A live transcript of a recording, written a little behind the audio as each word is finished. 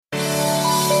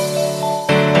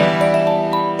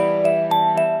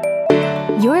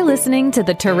listening to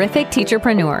The Terrific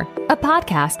Teacherpreneur, a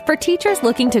podcast for teachers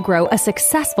looking to grow a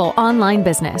successful online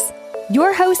business.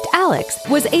 Your host, Alex,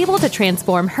 was able to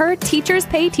transform her Teachers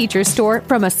Pay Teachers store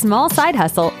from a small side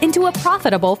hustle into a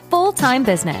profitable full-time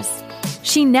business.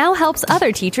 She now helps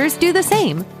other teachers do the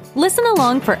same. Listen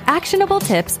along for actionable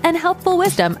tips and helpful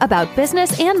wisdom about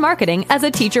business and marketing as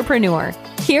a teacherpreneur.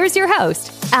 Here's your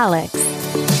host, Alex.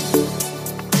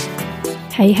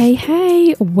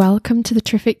 Hey. Welcome to the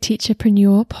Terrific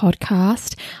Teacherpreneur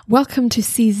podcast. Welcome to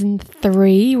season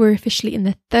 3. We're officially in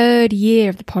the 3rd year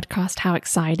of the podcast. How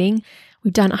exciting.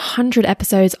 We've done 100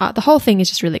 episodes. The whole thing is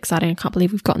just really exciting. I can't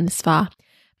believe we've gotten this far.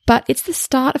 But it's the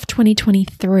start of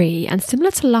 2023. And similar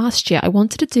to last year, I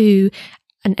wanted to do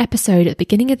an episode at the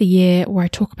beginning of the year where I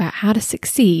talk about how to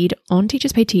succeed on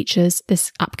Teachers Pay Teachers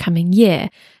this upcoming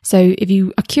year. So if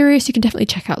you are curious, you can definitely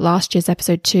check out last year's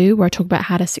episode 2 where I talk about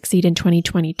how to succeed in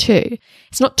 2022.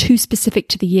 It's not too specific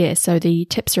to the year, so the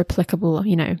tips are applicable,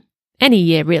 any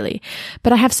year really.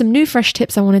 But I have some new fresh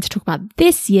tips I wanted to talk about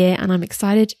this year and I'm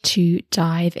excited to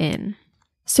dive in.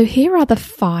 So here are the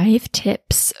 5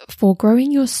 tips for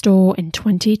growing your store in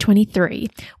 2023.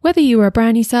 Whether you are a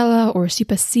brand new seller or a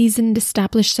super seasoned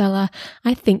established seller,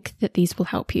 I think that these will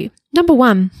help you. Number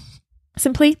 1,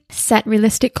 simply set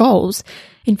realistic goals.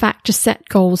 In fact, just set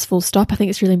goals full stop. I think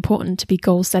it's really important to be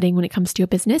goal setting when it comes to your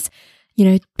business.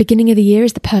 Beginning of the year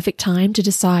is the perfect time to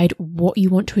decide what you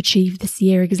want to achieve this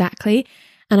year exactly.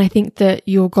 And I think that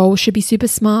your goals should be super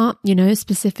smart,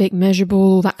 specific,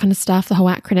 measurable, that kind of stuff, the whole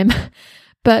acronym.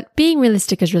 But being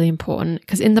realistic is really important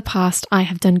because in the past, I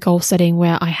have done goal setting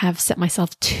where I have set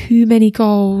myself too many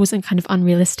goals and kind of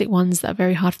unrealistic ones that are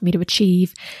very hard for me to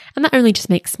achieve. And that only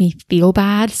just makes me feel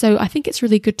bad. So I think it's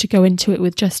really good to go into it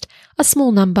with just a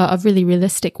small number of really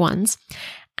realistic ones.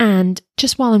 And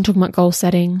just while I'm talking about goal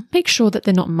setting, make sure that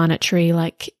they're not monetary,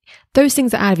 like those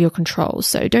things are out of your control.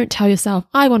 So don't tell yourself,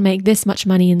 I want to make this much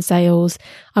money in sales.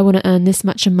 I want to earn this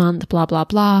much a month, blah, blah,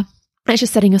 blah. It's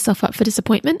just setting yourself up for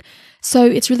disappointment. So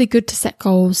it's really good to set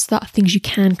goals that are things you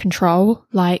can control,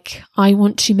 like I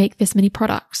want to make this many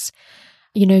products.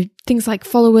 Things like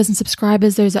followers and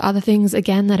subscribers, those are other things,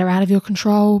 again, that are out of your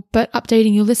control, but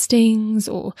updating your listings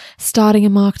or starting a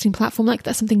marketing platform, like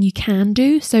that's something you can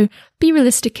do. So be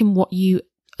realistic in what you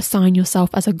assign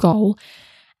yourself as a goal.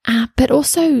 But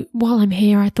also, while I'm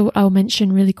here, I thought I'll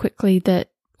mention really quickly that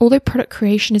although product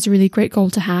creation is a really great goal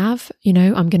to have,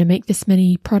 I'm going to make this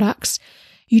many products,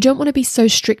 you don't want to be so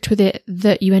strict with it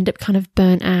that you end up kind of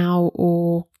burnt out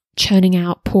or churning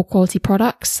out poor quality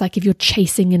products. Like if you're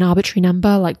chasing an arbitrary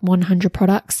number, like 100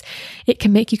 products, it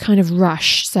can make you kind of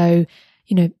rush. So,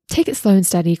 take it slow and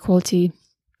steady. Quality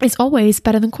is always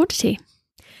better than quantity.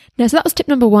 Now, so that was tip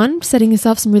number 1. Setting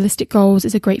yourself some realistic goals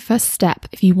is a great first step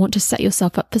if you want to set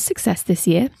yourself up for success this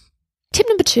year. Tip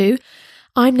number 2,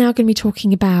 I'm now going to be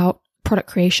talking about product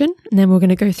creation, and then we're going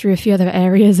to go through a few other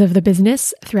areas of the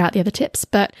business throughout the other tips.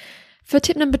 But for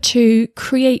tip number 2,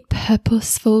 create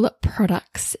purposeful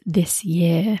products this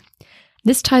year.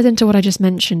 This ties into what I just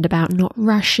mentioned about not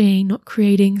rushing, not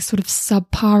creating sort of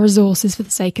subpar resources for the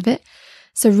sake of it.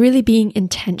 So really being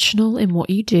intentional in what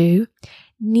you do,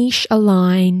 niche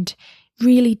aligned,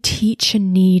 really teacher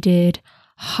needed,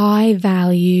 high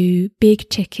value, big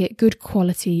ticket, good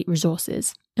quality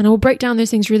resources. And I will break down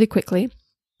those things really quickly.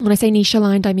 When I say niche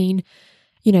aligned, I mean,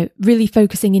 really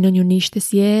focusing in on your niche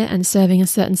this year and serving a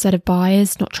certain set of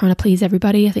buyers, not trying to please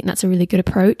everybody. I think that's a really good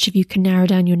approach. If you can narrow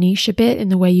down your niche a bit in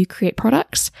the way you create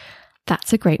products,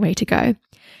 that's a great way to go.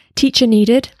 Teacher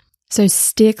needed. So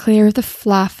steer clear of the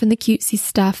fluff and the cutesy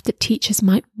stuff that teachers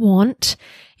might want.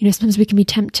 Sometimes we can be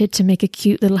tempted to make a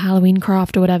cute little Halloween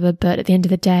craft or whatever, but at the end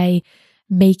of the day,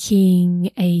 making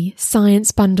a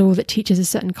science bundle that teaches a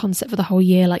certain concept for the whole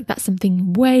year, like that's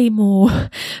something way more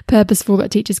purposeful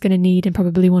that teachers going to need and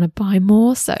probably want to buy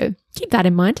more. So keep that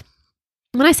in mind.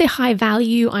 When I say high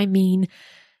value, I mean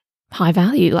high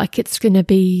value, like it's going to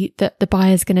be that the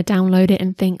buyer's going to download it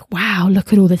and think, wow,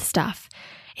 look at all this stuff.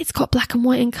 It's got black and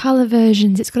white and color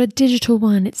versions. It's got a digital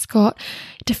one. It's got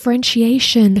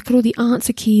differentiation. Look at all the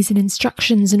answer keys and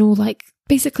instructions and all, like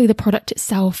basically the product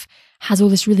itself has all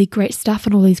this really great stuff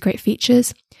and all these great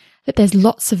features, that there's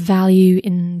lots of value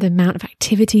in the amount of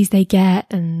activities they get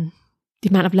and the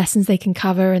amount of lessons they can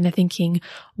cover. And they're thinking,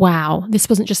 wow, this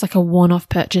wasn't just like a one-off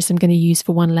purchase I'm going to use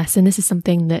for one lesson. This is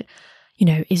something that,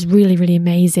 is really, really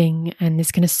amazing and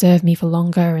is going to serve me for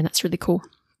longer. And that's really cool.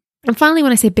 And finally,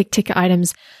 when I say big ticket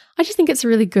items, I just think it's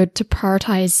really good to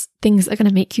prioritize things that are going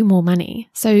to make you more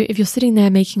money. So if you're sitting there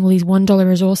making all these $1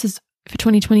 resources for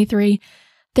 2023,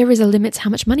 there is a limit to how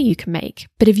much money you can make.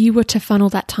 But if you were to funnel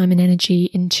that time and energy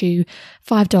into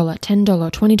 $5, $10,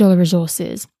 $20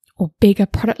 resources, or bigger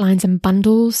product lines and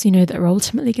bundles, that are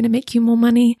ultimately going to make you more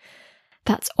money,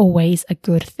 that's always a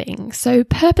good thing. So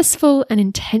purposeful and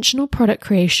intentional product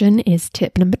creation is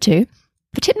tip number 2.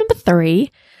 For tip number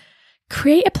 3,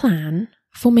 create a plan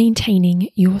for maintaining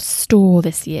your store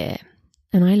this year.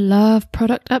 And I love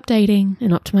product updating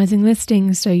and optimizing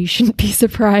listings, so you shouldn't be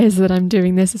surprised that I'm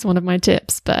doing this as one of my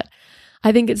tips. But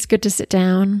I think it's good to sit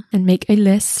down and make a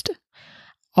list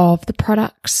of the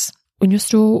products in your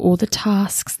store or the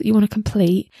tasks that you want to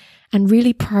complete, and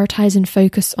really prioritize and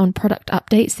focus on product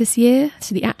updates this year.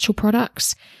 So the actual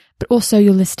products, but also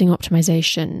your listing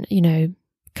optimization,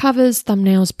 covers,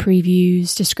 thumbnails,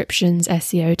 previews, descriptions,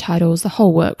 SEO, titles, the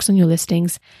whole works on your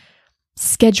listings.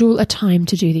 Schedule a time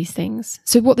to do these things.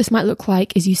 So what this might look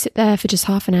like is you sit there for just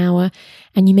half an hour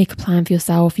and you make a plan for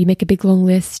yourself. You make a big long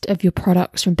list of your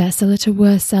products from bestseller to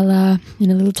worst seller in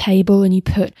a little table, and you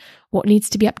put what needs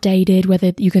to be updated,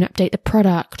 whether you can update the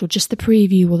product or just the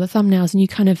preview or the thumbnails, and you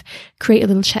kind of create a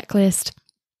little checklist.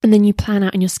 And then you plan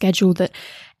out in your schedule that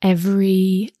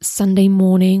every Sunday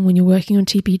morning when you're working on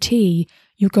TPT,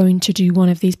 you're going to do one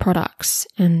of these products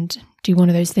and do one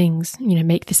of those things,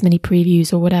 make this many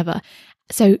previews or whatever.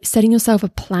 So setting yourself a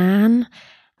plan,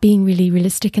 being really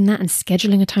realistic in that and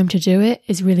scheduling a time to do it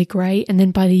is really great. And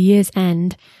then by the year's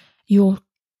end, your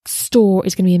store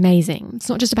is going to be amazing. It's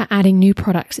not just about adding new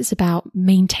products. It's about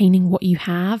maintaining what you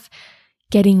have,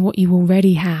 getting what you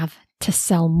already have to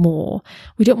sell more.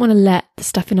 We don't want to let the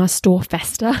stuff in our store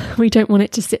fester. We don't want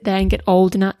it to sit there and get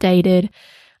old and outdated.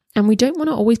 And we don't want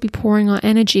to always be pouring our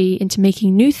energy into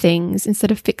making new things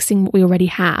instead of fixing what we already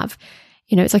have.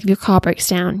 It's like if your car breaks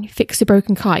down, you fix a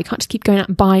broken car. You can't just keep going out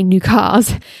and buying new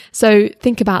cars. So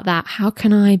think about that. How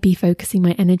can I be focusing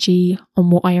my energy on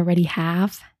what I already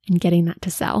have and getting that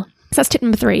to sell? So that's tip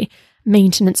number 3,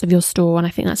 maintenance of your store. And I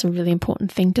think that's a really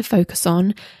important thing to focus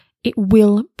on. It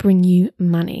will bring you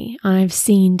money. I've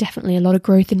seen definitely a lot of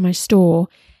growth in my store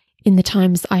in the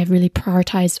times that I've really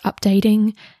prioritized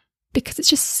updating, because it's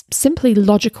just simply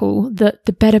logical that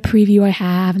the better preview I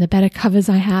have and the better covers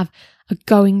I have are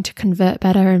going to convert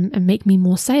better and make me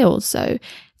more sales. So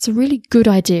it's a really good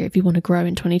idea if you want to grow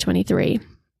in 2023.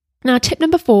 Now, tip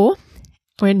number 4,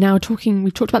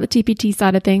 we've talked about the TPT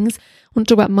side of things. I want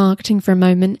to talk about marketing for a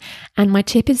moment. And my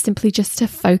tip is simply just to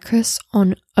focus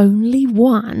on only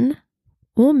 1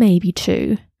 or maybe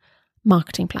 2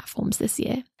 marketing platforms this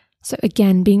year. So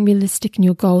again, being realistic in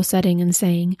your goal setting and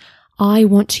saying, I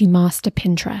want to master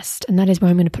Pinterest, and that is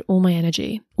where I'm going to put all my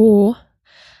energy. Or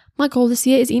my goal this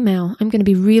year is email. I'm going to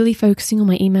be really focusing on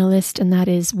my email list, and that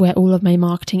is where all of my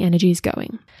marketing energy is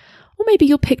going. Or maybe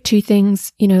you'll pick 2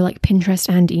 things, like Pinterest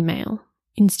and email,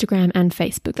 Instagram and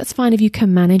Facebook. That's fine if you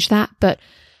can manage that, but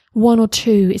 1 or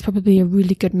 2 is probably a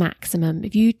really good maximum.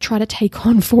 If you try to take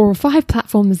on 4 or 5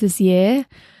 platforms this year,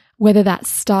 whether that's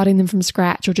starting them from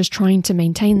scratch or just trying to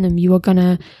maintain them, you are going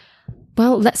to,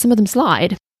 let some of them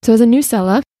slide. So as a new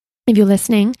seller, if you're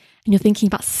listening and you're thinking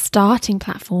about starting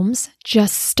platforms,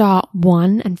 just start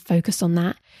 1 and focus on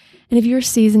that. And if you're a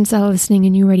seasoned seller listening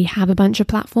and you already have a bunch of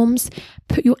platforms,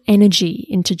 put your energy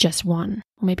into just 1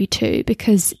 or maybe 2,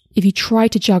 because if you try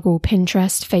to juggle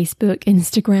Pinterest, Facebook,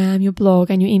 Instagram, your blog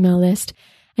and your email list,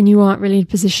 and you aren't really in a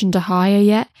position to hire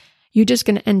yet, you're just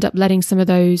going to end up letting some of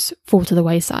those fall to the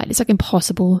wayside. It's like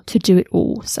impossible to do it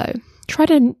all. So try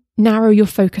to narrow your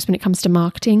focus when it comes to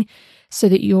marketing, so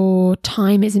that your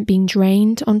time isn't being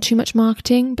drained on too much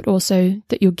marketing, but also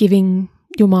that you're giving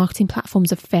your marketing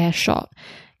platforms a fair shot.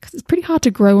 Because it's pretty hard to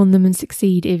grow on them and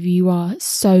succeed if you are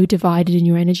so divided in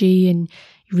your energy and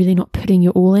you're really not putting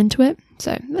your all into it.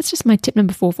 So that's just my tip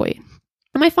number 4 for you.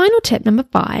 And my final tip, number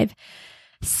 5,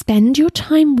 spend your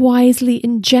time wisely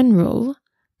in general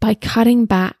by cutting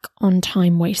back on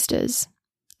time wasters.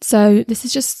 So this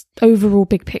is just overall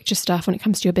big picture stuff when it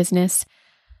comes to your business.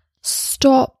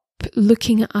 Stop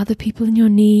looking at other people in your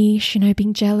niche,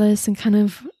 being jealous and kind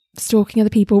of stalking other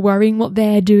people, worrying what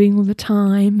they're doing all the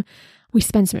time. We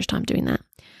spend so much time doing that.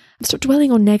 Stop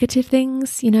dwelling on negative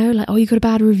things, like, you got a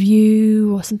bad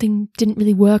review or something didn't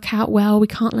really work out well. We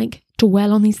can't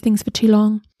dwell on these things for too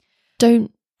long.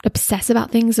 Don't obsess about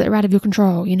things that are out of your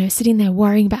control, sitting there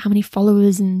worrying about how many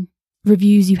followers and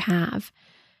reviews you have.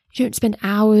 You don't spend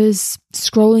hours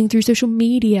scrolling through social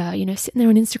media, sitting there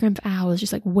on Instagram for hours,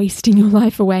 just wasting your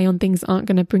life away on things that aren't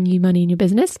going to bring you money in your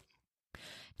business.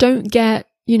 Don't get,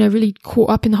 really caught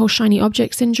up in the whole shiny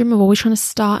object syndrome of always trying to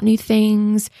start new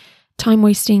things. Time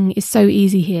wasting is so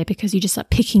easy here because you just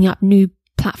picking up new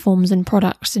platforms and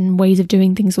products and ways of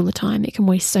doing things all the time. It can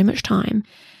waste so much time.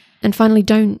 And finally,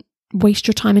 don't waste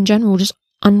your time in general, just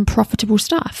unprofitable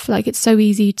stuff. It's so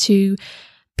easy to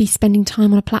be spending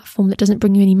time on a platform that doesn't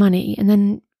bring you any money and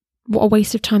then what a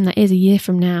waste of time that is a year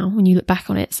from now when you look back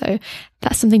on it. So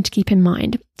that's something to keep in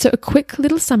mind. So a quick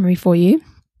little summary for you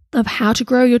of how to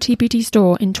grow your TPT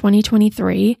store in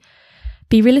 2023.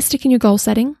 Be realistic in your goal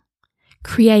setting.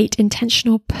 Create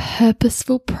intentional,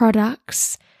 purposeful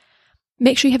products.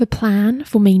 Make sure you have a plan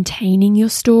for maintaining your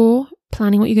store,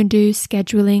 planning what you're going to do,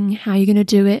 scheduling how you're going to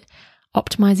do it,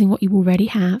 optimizing what you already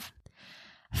have.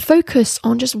 Focus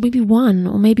on just maybe one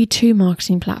or maybe two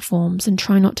marketing platforms and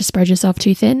try not to spread yourself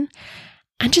too thin.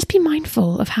 And just be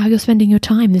mindful of how you're spending your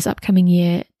time this upcoming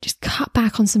year. Just cut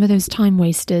back on some of those time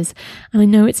wasters. And I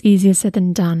know it's easier said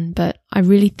than done, but I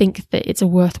really think that it's a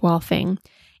worthwhile thing.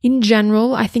 In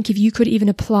general, I think if you could even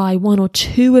apply one or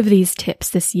two of these tips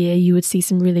this year, you would see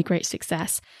some really great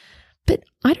success. But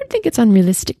I don't think it's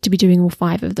unrealistic to be doing all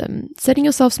 5 of them. Setting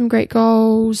yourself some great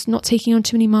goals, not taking on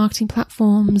too many marketing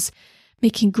platforms,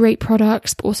 making great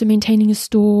products, but also maintaining a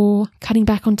store, cutting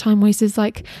back on time wasters,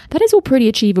 like that is all pretty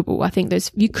achievable. I think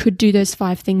you could do those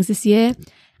 5 things this year.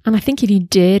 And I think if you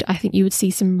did, I think you would see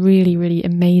some really, really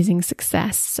amazing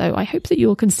success. So I hope that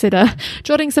you'll consider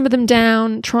jotting some of them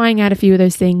down, trying out a few of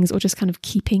those things, or just kind of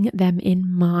keeping them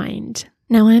in mind.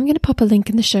 Now, I am going to pop a link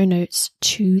in the show notes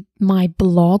to my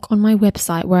blog on my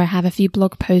website where I have a few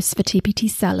blog posts for TPT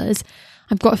sellers.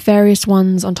 I've got various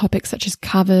ones on topics such as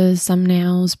covers,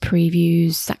 thumbnails,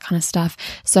 previews, that kind of stuff.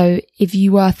 So if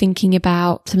you are thinking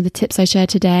about some of the tips I shared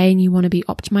today and you want to be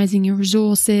optimizing your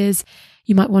resources,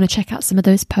 you might want to check out some of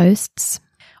those posts.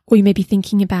 Or you may be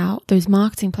thinking about those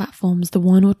marketing platforms, the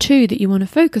 1 or 2 that you want to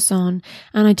focus on.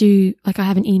 And I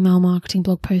have an email marketing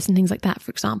blog post and things like that,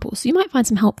 for example. So you might find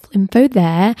some helpful info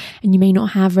there, and you may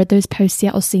not have read those posts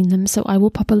yet or seen them. So I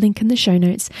will pop a link in the show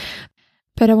notes.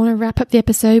 But I want to wrap up the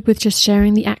episode with just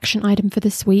sharing the action item for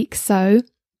this week. So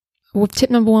tip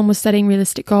number 1 was setting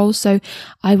realistic goals. So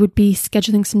I would be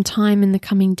scheduling some time in the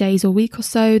coming days or week or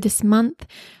so this month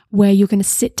where you're going to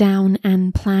sit down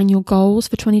and plan your goals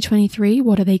for 2023.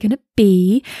 What are they going to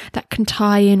be? That can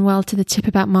tie in well to the tip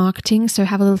about marketing. So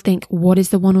have a little think, what is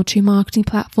the 1 or 2 marketing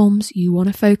platforms you want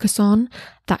to focus on?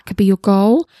 That could be your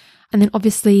goal. And then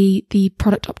obviously the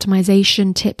product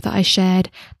optimization tip that I shared,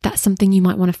 that's something you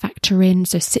might want to factor in.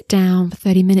 So sit down for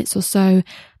 30 minutes or so,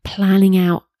 planning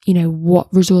out, what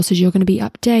resources you're going to be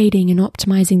updating and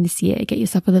optimizing this year. Get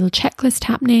yourself a little checklist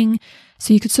happening.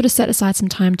 So you could sort of set aside some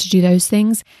time to do those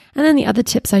things. And then the other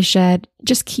tips I shared,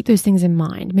 just keep those things in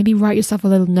mind. Maybe write yourself a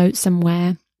little note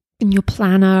somewhere in your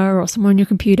planner or somewhere on your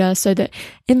computer so that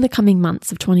in the coming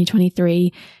months of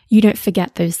 2023, you don't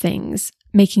forget those things,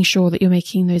 making sure that you're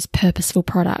making those purposeful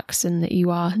products and that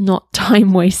you are not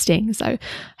time wasting. So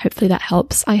hopefully that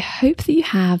helps. I hope that you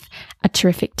have a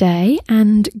terrific day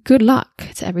and good luck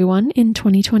to everyone in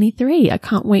 2023. I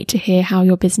can't wait to hear how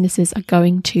your businesses are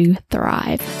going to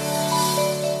thrive.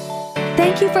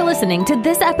 Thank you for listening to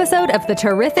this episode of The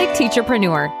Terrific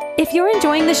Teacherpreneur. If you're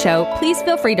enjoying the show, please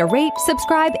feel free to rate,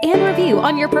 subscribe, and review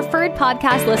on your preferred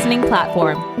podcast listening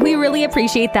platform. We really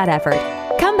appreciate that effort.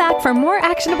 Come back for more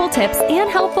actionable tips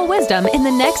and helpful wisdom in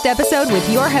the next episode with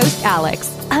your host,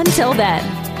 Alex. Until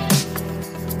then.